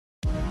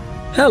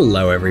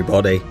Hello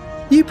everybody!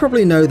 You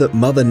probably know that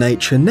Mother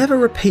Nature never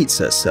repeats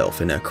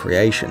herself in her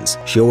creations.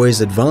 She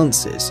always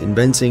advances,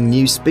 inventing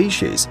new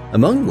species,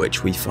 among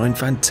which we find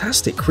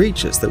fantastic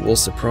creatures that will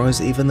surprise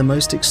even the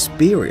most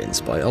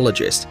experienced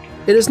biologist.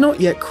 It has not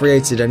yet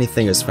created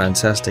anything as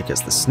fantastic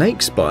as the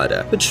snake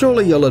spider, but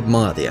surely you'll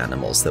admire the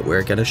animals that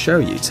we're going to show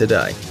you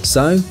today.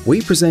 So,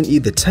 we present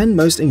you the 10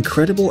 most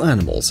incredible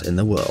animals in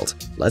the world.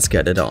 Let's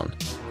get it on.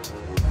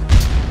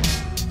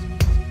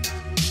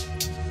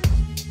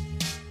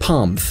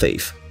 Palm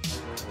thief.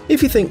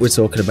 If you think we're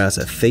talking about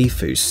a thief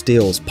who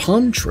steals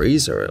palm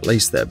trees, or at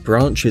least their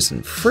branches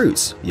and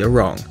fruits, you're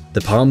wrong.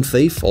 The palm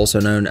thief,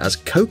 also known as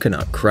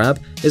coconut crab,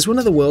 is one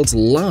of the world's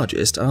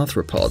largest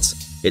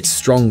arthropods. Its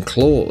strong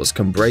claws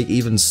can break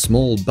even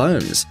small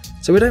bones,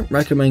 so we don't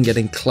recommend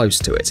getting close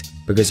to it,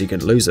 because you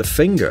can lose a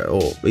finger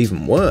or,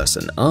 even worse,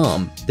 an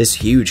arm. This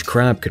huge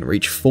crab can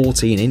reach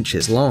 14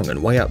 inches long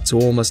and weigh up to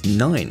almost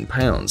 9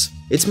 pounds.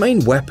 Its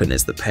main weapon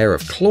is the pair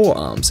of claw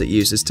arms it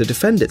uses to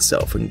defend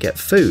itself and get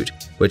food,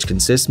 which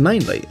consists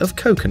mainly of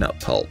coconut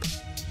pulp.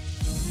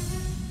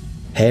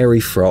 Hairy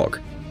frog.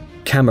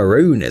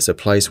 Cameroon is a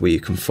place where you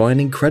can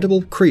find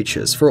incredible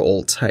creatures for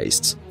all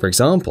tastes. For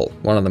example,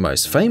 one of the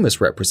most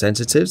famous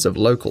representatives of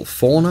local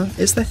fauna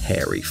is the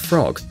hairy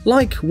frog.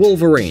 Like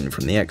Wolverine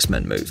from the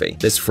X-Men movie,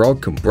 this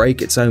frog can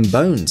break its own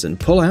bones and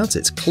pull out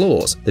its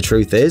claws. The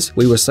truth is,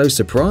 we were so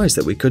surprised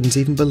that we couldn't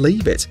even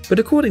believe it. But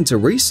according to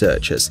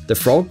researchers, the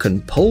frog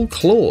can pull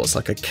claws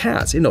like a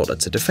cat in order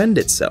to defend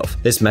itself.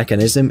 This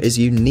mechanism is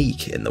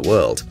unique in the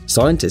world.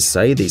 Scientists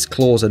say these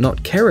claws are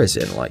not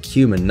keratin like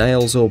human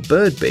nails or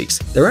bird beaks.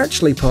 They're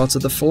actually part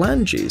of the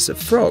phalanges of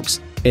frogs.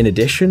 In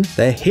addition,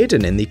 they're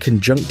hidden in the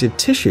conjunctive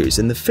tissues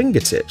in the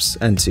fingertips,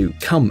 and to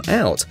come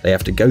out, they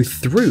have to go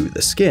through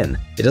the skin.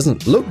 It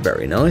doesn't look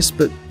very nice,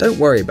 but don't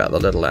worry about the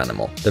little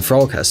animal. The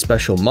frog has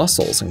special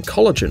muscles and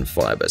collagen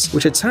fibers,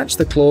 which attach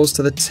the claws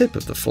to the tip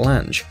of the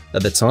phalange.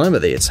 At the time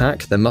of the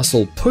attack, the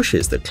muscle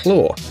pushes the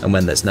claw, and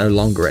when there's no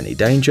longer any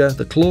danger,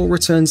 the claw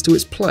returns to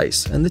its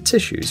place and the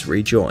tissues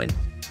rejoin.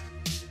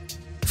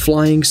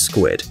 Flying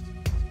squid.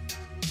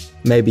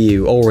 Maybe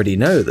you already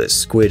know that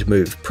squid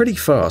move pretty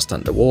fast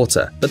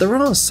underwater, but there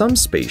are some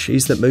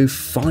species that move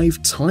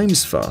 5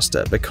 times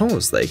faster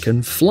because they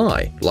can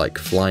fly, like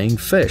flying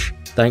fish.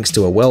 Thanks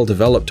to a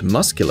well-developed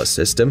muscular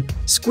system,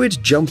 squid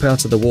jump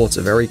out of the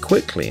water very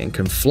quickly and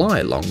can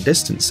fly long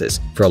distances.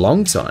 For a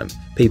long time,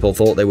 people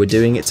thought they were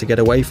doing it to get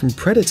away from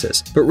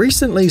predators, but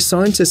recently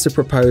scientists have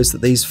proposed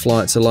that these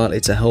flights are likely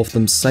to help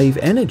them save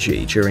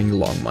energy during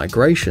long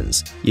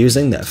migrations.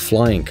 Using their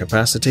flying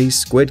capacity,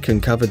 squid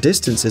can cover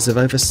distances of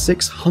over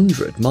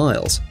 600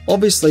 miles.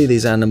 Obviously,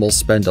 these animals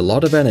spend a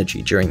lot of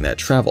energy during their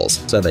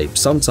travels, so they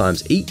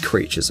sometimes eat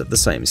creatures of the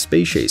same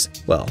species.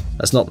 Well,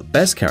 that's not the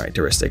best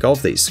characteristic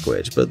of these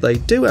squid, but they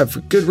do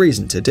have good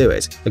reason to do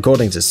it.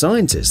 According to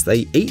scientists,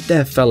 they eat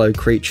their fellow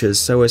creatures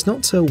so as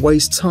not to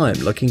waste time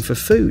looking for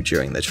food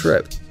during the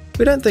trip.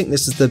 We don't think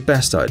this is the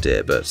best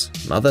idea, but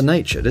Mother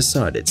Nature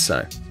decided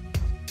so.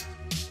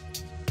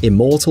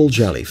 Immortal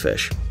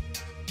jellyfish.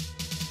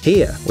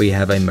 Here we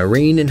have a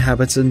marine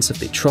inhabitant of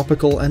the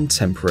tropical and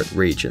temperate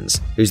regions,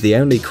 who's the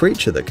only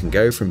creature that can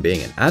go from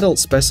being an adult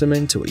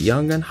specimen to a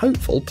young and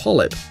hopeful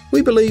polyp.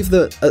 We believe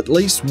that at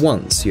least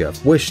once you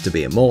have wished to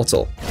be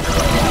immortal.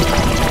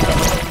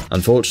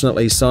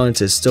 Unfortunately,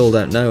 scientists still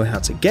don't know how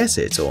to get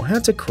it or how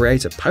to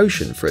create a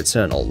potion for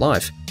eternal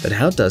life. But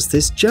how does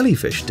this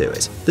jellyfish do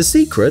it? The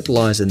secret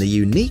lies in the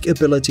unique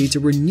ability to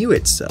renew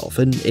itself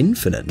an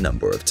infinite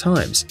number of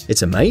times.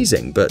 It's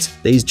amazing, but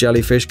these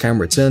jellyfish can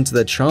return to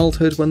their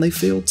childhood when they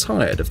feel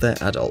tired of their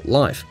adult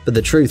life. But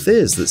the truth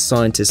is that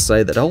scientists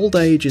say that old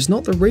age is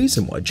not the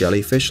reason why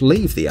jellyfish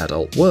leave the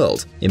adult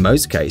world. In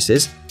most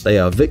cases, they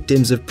are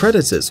victims of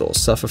predators or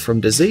suffer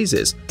from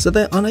diseases, so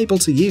they're unable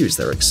to use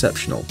their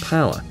exceptional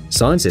power.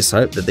 Scientists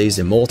hope that these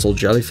immortal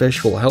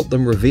jellyfish will help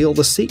them reveal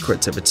the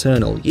secrets of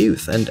eternal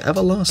youth and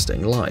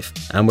everlasting life.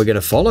 And we're going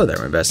to follow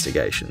their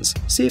investigations,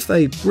 see if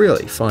they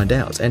really find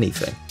out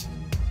anything.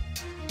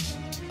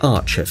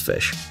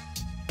 Archerfish.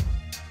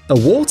 A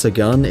water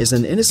gun is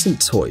an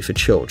innocent toy for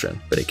children,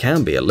 but it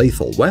can be a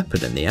lethal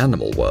weapon in the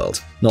animal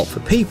world. Not for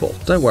people,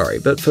 don't worry,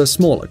 but for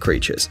smaller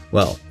creatures.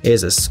 Well,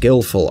 here's a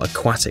skillful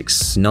aquatic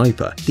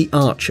sniper, the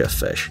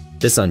archerfish.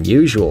 This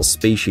unusual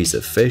species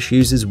of fish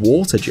uses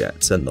water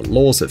jets and the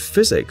laws of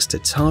physics to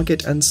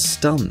target and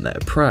stun their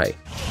prey.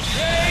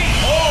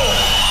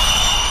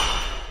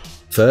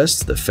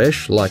 First, the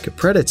fish, like a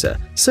predator,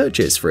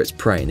 searches for its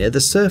prey near the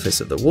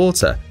surface of the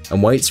water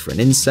and waits for an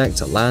insect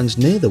to land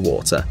near the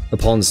water.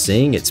 Upon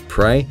seeing its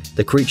prey,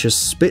 the creature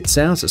spits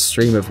out a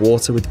stream of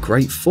water with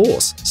great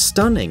force,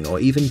 stunning or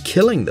even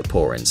killing the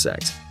poor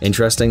insect.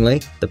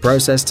 Interestingly, the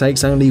process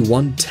takes only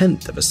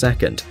 1/10 of a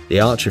second. The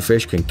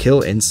archerfish can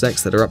kill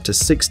insects that are up to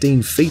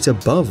 16 feet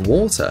above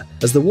water,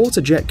 as the water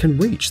jet can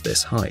reach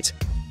this height.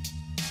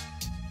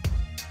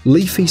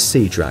 Leafy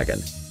sea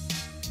dragon.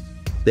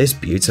 This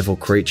beautiful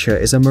creature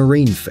is a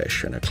marine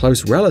fish and a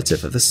close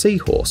relative of the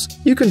seahorse.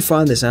 You can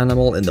find this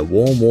animal in the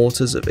warm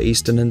waters of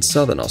eastern and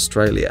southern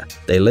Australia.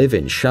 They live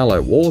in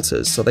shallow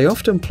waters, so they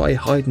often play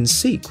hide and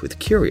seek with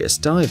curious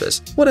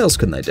divers. What else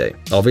can they do?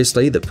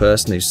 Obviously, the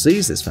person who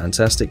sees this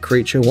fantastic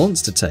creature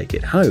wants to take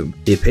it home.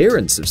 The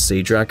appearance of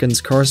sea dragons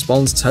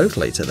corresponds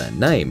totally to their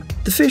name.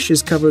 The fish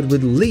is covered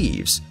with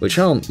leaves, which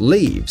aren't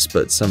leaves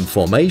but some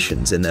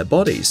formations in their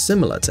bodies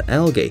similar to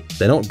algae.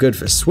 They're not good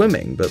for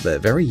swimming, but they're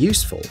very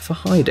useful for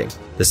hiding.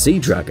 The sea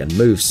dragon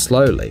moves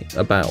slowly,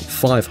 about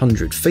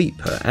 500 feet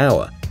per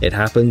hour. It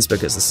happens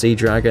because the sea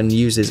dragon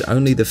uses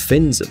only the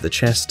fins of the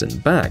chest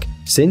and back.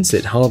 Since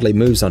it hardly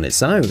moves on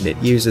its own, it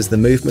uses the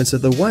movement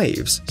of the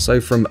waves, so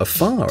from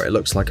afar it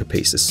looks like a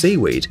piece of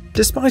seaweed.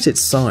 Despite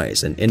its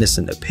size and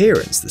innocent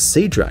appearance, the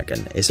sea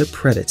dragon is a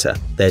predator.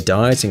 Their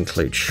diet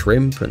includes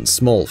shrimp and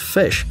small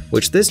fish,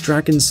 which this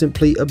dragon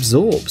simply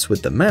absorbs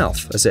with the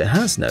mouth as it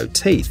has no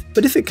teeth.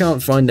 But if it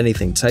can't find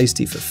anything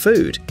tasty for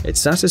food,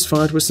 it's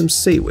satisfied with some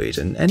seaweed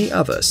and any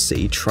other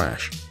sea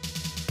trash.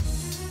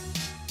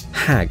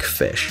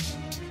 Hagfish.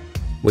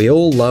 We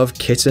all love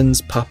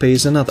kittens,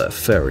 puppies, and other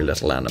furry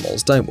little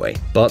animals, don't we?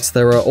 But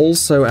there are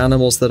also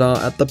animals that are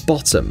at the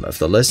bottom of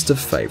the list of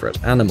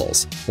favourite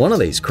animals. One of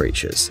these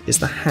creatures is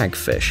the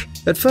hagfish.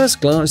 At first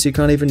glance, you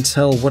can't even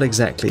tell what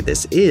exactly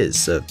this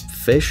is, a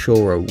fish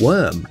or a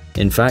worm.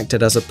 In fact,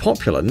 it has a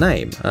popular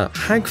name, a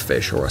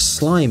hagfish or a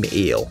slime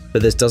eel,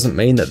 but this doesn't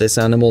mean that this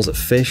animal's a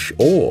fish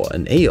or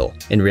an eel.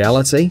 In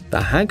reality, the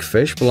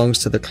hagfish belongs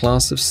to the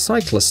class of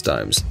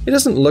cyclostomes. It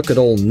doesn't look at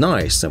all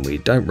nice, and we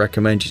don't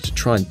recommend you to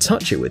try and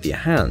touch it with your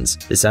hands.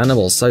 This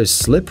animal's so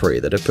slippery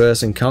that a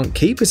person can't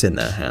keep it in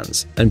their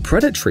hands, and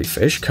predatory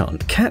fish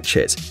can't catch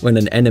it. When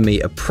an enemy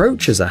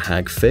approaches a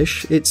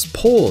hagfish, its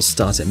paws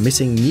start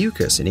emitting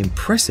mucus in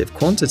impressive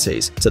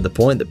quantities, to the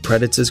point that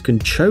predators can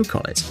choke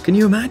on it. Can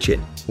you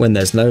imagine? When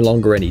there's no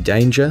longer any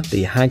danger,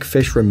 the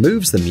hagfish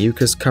removes the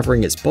mucus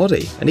covering its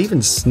body and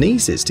even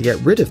sneezes to get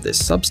rid of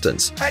this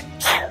substance.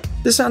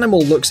 This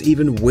animal looks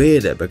even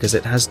weirder because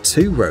it has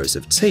 2 rows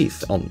of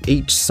teeth on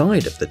each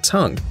side of the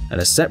tongue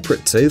and a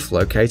separate tooth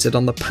located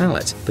on the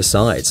palate.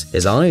 Besides,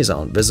 his eyes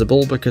aren't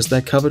visible because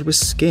they're covered with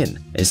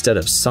skin. Instead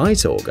of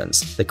sight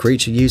organs, the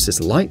creature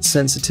uses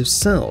light-sensitive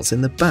cells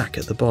in the back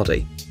of the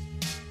body.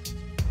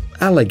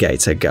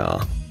 Alligator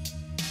gar.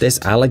 This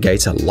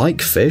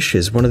alligator-like fish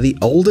is one of the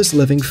oldest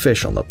living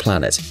fish on the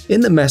planet. In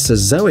the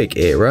Mesozoic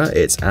era,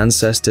 its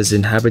ancestors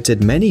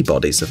inhabited many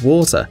bodies of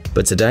water,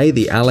 but today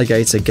the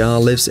alligator gar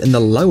lives in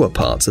the lower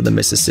parts of the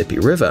Mississippi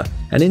River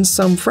and in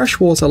some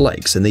freshwater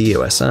lakes in the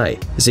USA.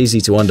 It's easy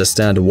to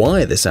understand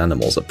why this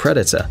animal's a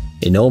predator.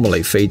 It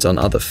normally feeds on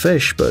other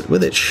fish, but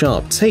with its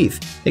sharp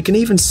teeth, it can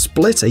even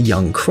split a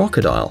young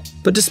crocodile.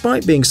 But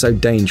despite being so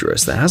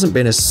dangerous, there hasn't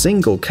been a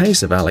single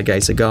case of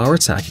alligator gar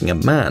attacking a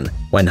man.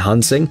 When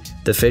hunting,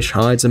 the fish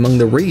hides among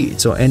the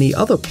reeds or any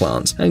other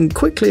plant and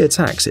quickly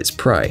attacks its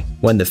prey.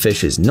 When the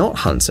fish is not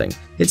hunting,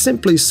 it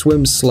simply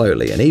swims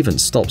slowly and even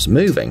stops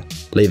moving,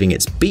 leaving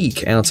its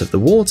beak out of the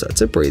water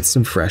to breathe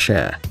some fresh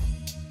air.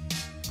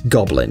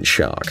 Goblin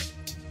shark.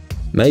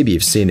 Maybe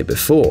you've seen it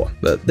before,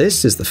 but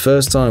this is the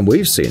first time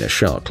we've seen a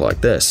shark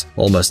like this.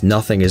 Almost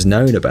nothing is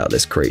known about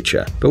this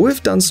creature, but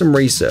we've done some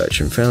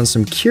research and found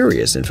some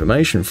curious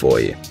information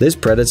for you. This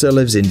predator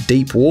lives in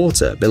deep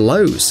water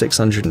below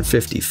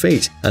 650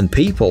 feet, and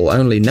people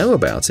only know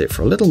about it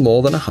for a little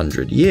more than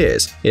 100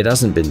 years. It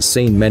hasn't been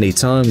seen many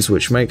times,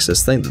 which makes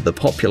us think that the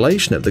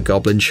population of the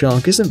goblin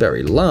shark isn't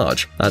very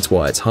large. That's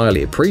why it's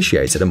highly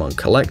appreciated among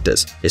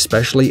collectors,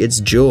 especially its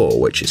jaw,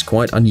 which is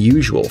quite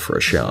unusual for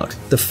a shark.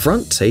 The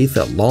front teeth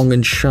are long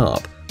and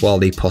sharp, while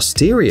the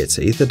posterior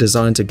teeth are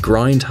designed to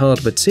grind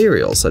hard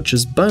material such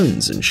as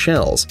bones and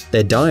shells.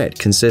 Their diet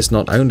consists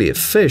not only of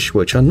fish,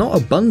 which are not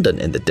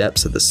abundant in the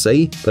depths of the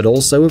sea, but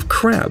also of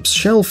crabs,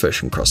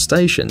 shellfish, and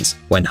crustaceans.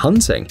 When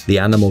hunting, the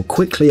animal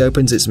quickly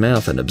opens its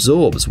mouth and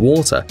absorbs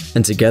water,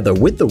 and together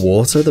with the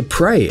water, the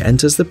prey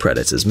enters the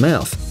predator's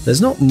mouth. There's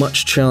not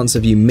much chance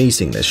of you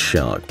meeting this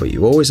shark, but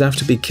you always have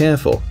to be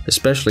careful,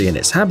 especially in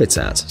its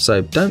habitat,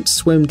 so don't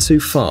swim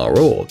too far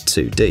or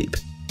too deep.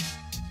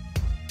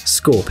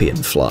 Scorpion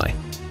fly.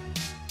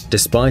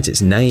 Despite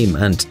its name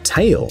and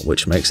tail,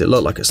 which makes it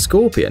look like a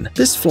scorpion,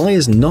 this fly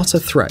is not a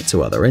threat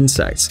to other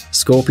insects.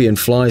 Scorpion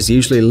flies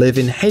usually live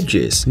in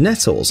hedges,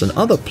 nettles, and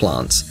other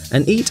plants,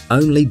 and eat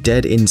only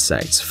dead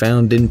insects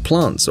found in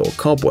plants or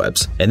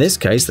cobwebs. In this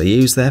case, they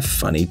use their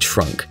funny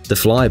trunk. The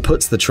fly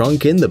puts the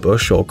trunk in the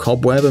bush or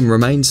cobweb and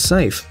remains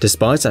safe.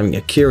 Despite having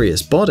a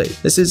curious body,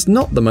 this is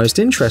not the most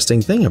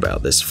interesting thing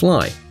about this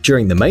fly.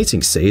 During the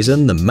mating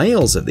season, the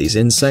males of these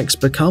insects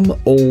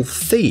become all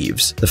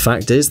thieves. The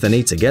fact is, they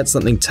need to get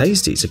something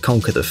tasty to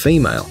conquer the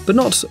female, but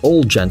not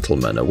all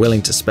gentlemen are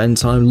willing to spend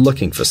time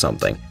looking for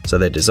something, so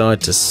they decide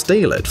to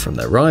steal it from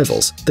their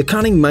rivals. The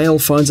cunning male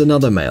finds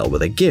another male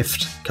with a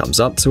gift, comes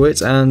up to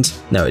it, and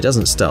no, it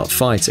doesn't start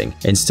fighting.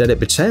 Instead, it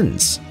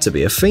pretends to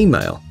be a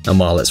female. And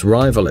while its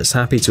rival is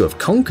happy to have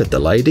conquered the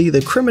lady,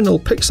 the criminal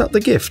picks up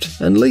the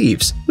gift and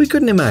leaves. We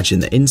couldn't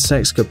imagine that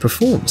insects could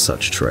perform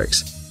such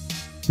tricks.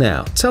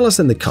 now, tell us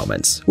in the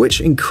comments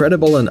which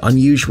incredible and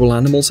unusual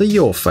animals are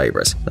your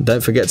favorite, and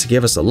don't forget to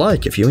give us a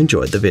like if you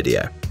enjoyed the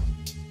video.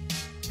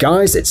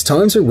 Guys, it's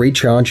time to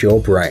recharge your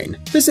brain.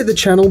 Visit the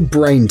channel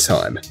Brain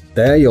Time.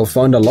 There you'll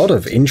find a lot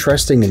of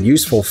interesting and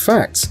useful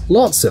facts,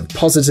 lots of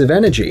positive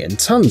energy, and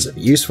tons of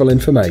useful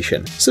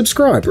information.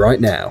 Subscribe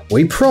right now.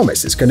 We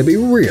promise it's going to be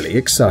really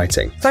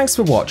exciting. Thanks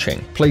for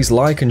watching. Please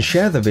like and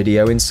share the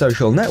video in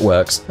social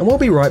networks, and we'll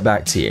be right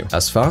back to you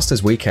as fast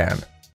as we can.